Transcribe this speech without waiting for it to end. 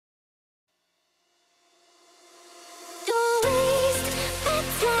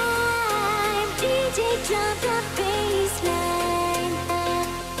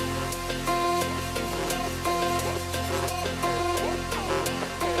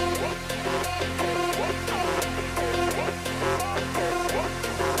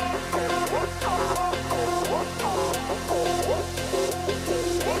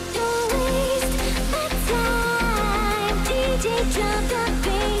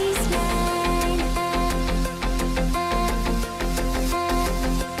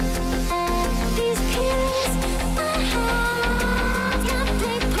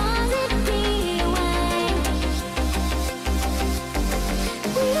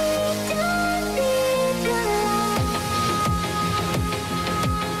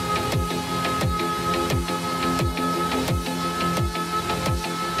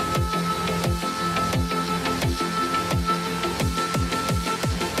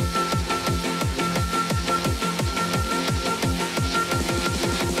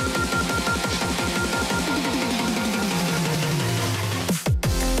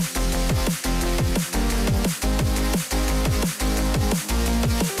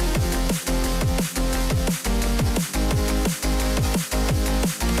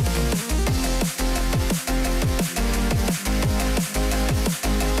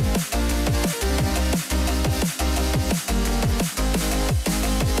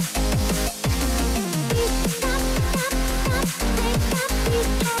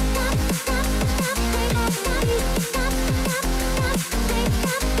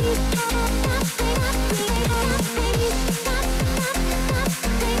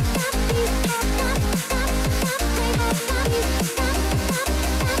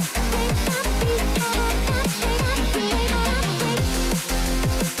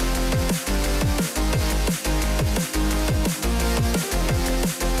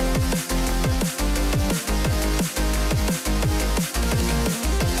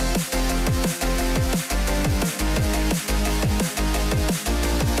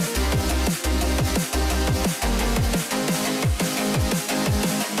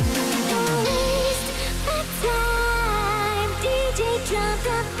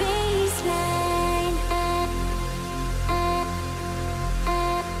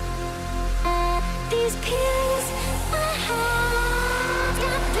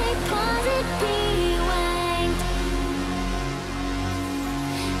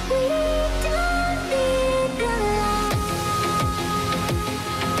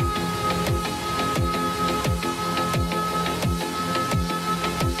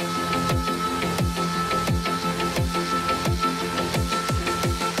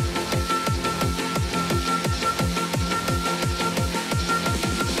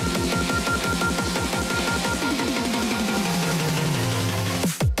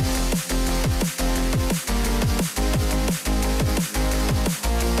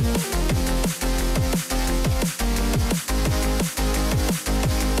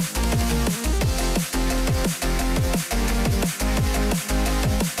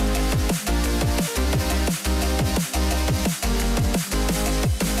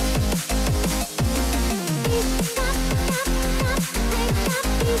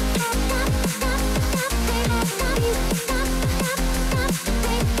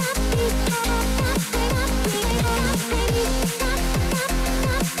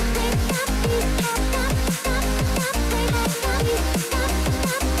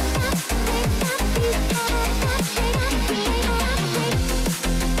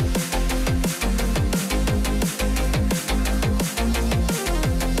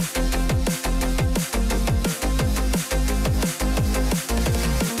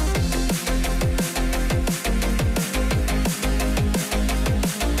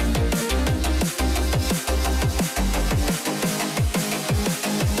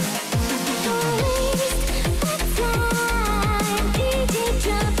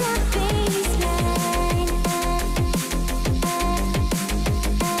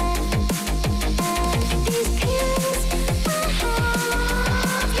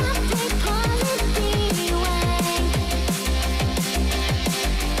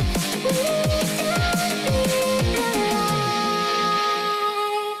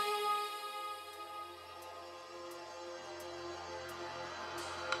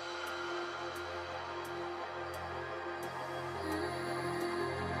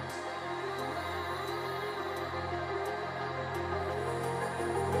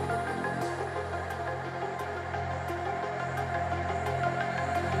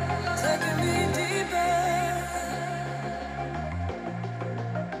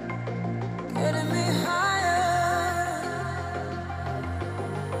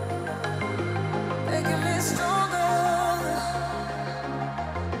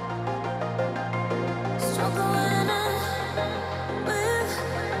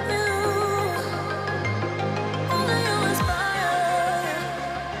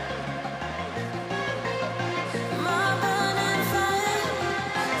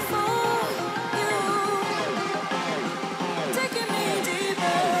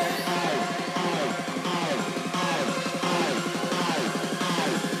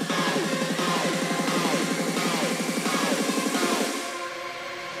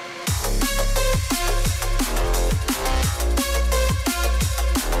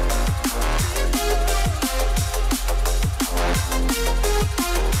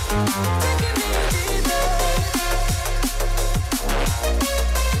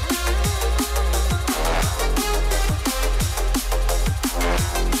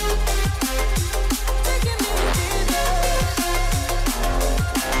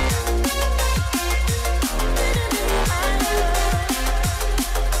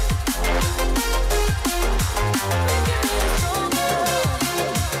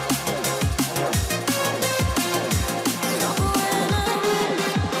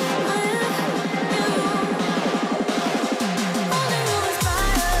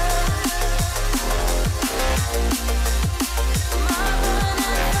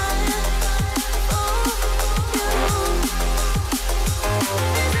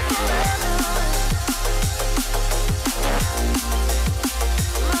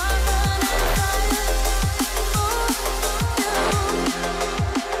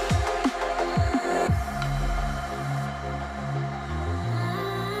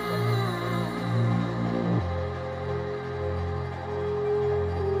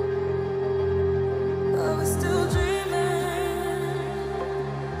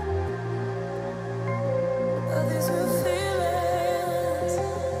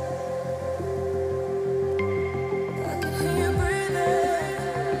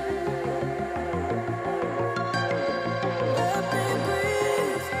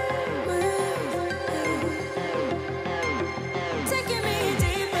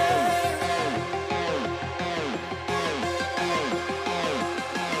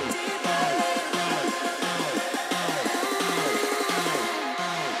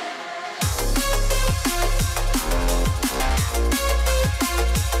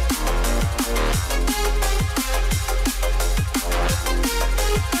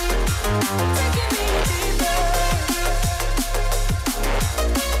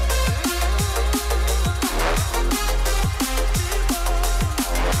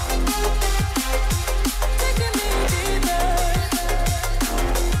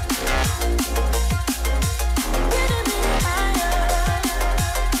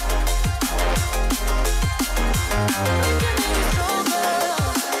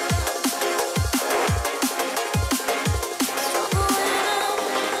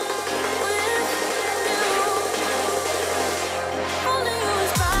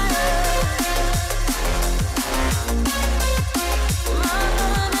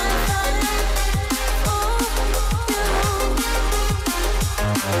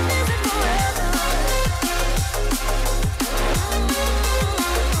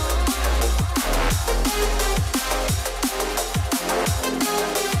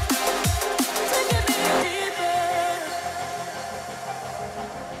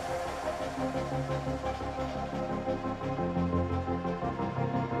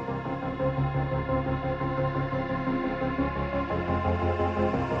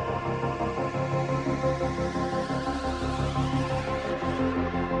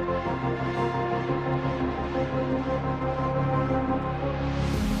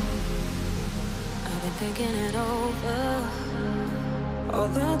thinking it over. All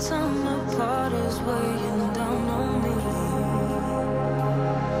that time apart is weighing down on me.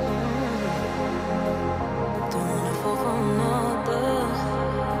 Don't wanna fall for another.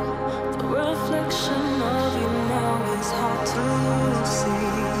 The reflection of you now is hard to see.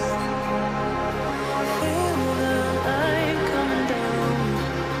 Feel the light coming down.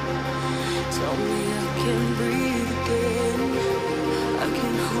 Tell me I can breathe again. I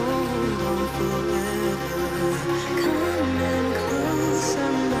can hold on forever. Coming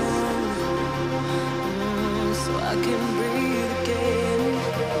closer now, so I can breathe again.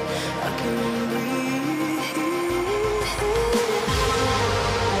 I can breathe.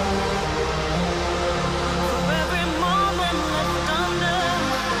 For every moment left under,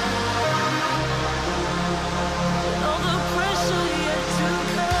 and all the pressure yet to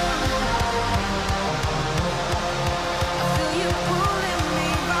come, I feel you pulling me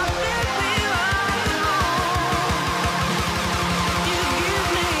right back where I belong. You give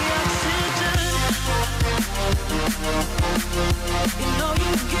me oxygen. You know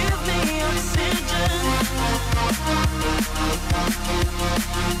you give me oxygen.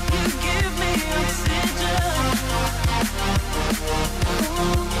 You give me oxygen.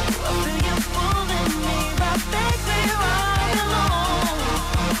 Ooh, I feel you pulling me right back where I belong.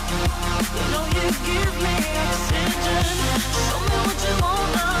 You know you give me oxygen. Show me what you want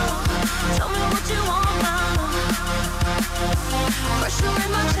now. Tell me what you want now. Pressure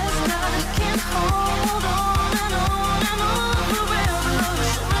in my chest that I can't hold on and on and on forever.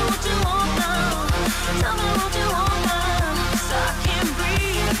 Show me what you want now. Tell me what you want now, so I can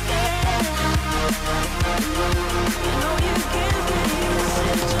breathe again. You know you give me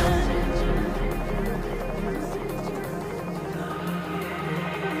oxygen.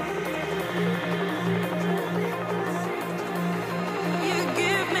 You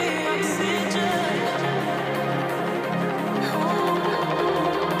give me oxygen.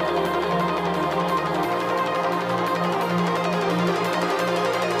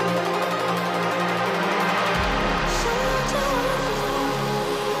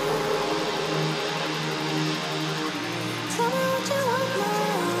 Tell me what you want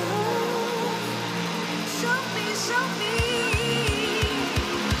now. Show me, show me.